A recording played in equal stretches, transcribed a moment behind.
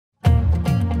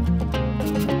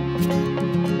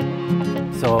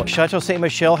So Chateau Ste.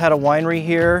 Michelle had a winery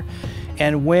here,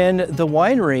 and when the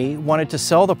winery wanted to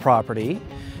sell the property,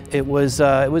 it was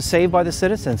saved by the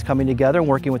citizens coming together and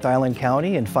working with Island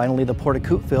County, and finally the Port of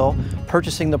Coupeville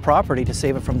purchasing the property to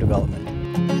save it from development.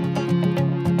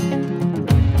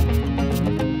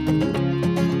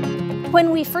 When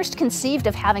we first conceived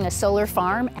of having a solar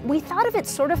farm, we thought of it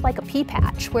sort of like a pea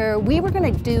patch, where we were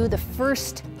going to do the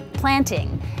first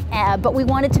planting, but we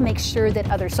wanted to make sure that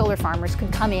other solar farmers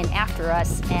could come in after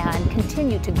us and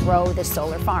continue to grow this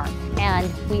solar farm.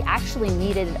 And we actually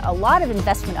needed a lot of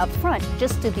investment up front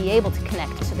just to be able to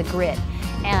connect to the grid.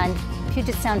 And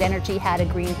Puget Sound Energy had a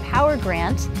green power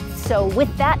grant, so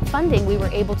with that funding we were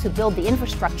able to build the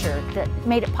infrastructure that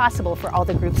made it possible for all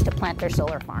the groups to plant their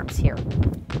solar farms here.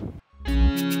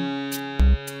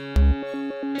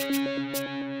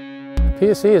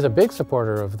 PSE is a big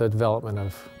supporter of the development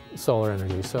of solar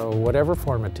energy, so whatever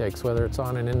form it takes, whether it's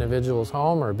on an individual's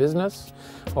home or business,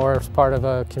 or as part of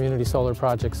a community solar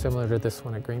project similar to this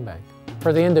one at Greenbank.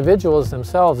 For the individuals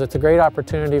themselves, it's a great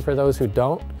opportunity for those who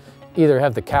don't either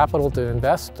have the capital to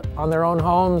invest on their own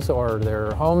homes, or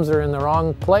their homes are in the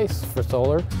wrong place for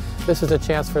solar. This is a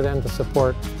chance for them to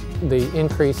support the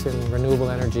increase in renewable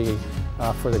energy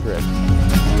for the grid.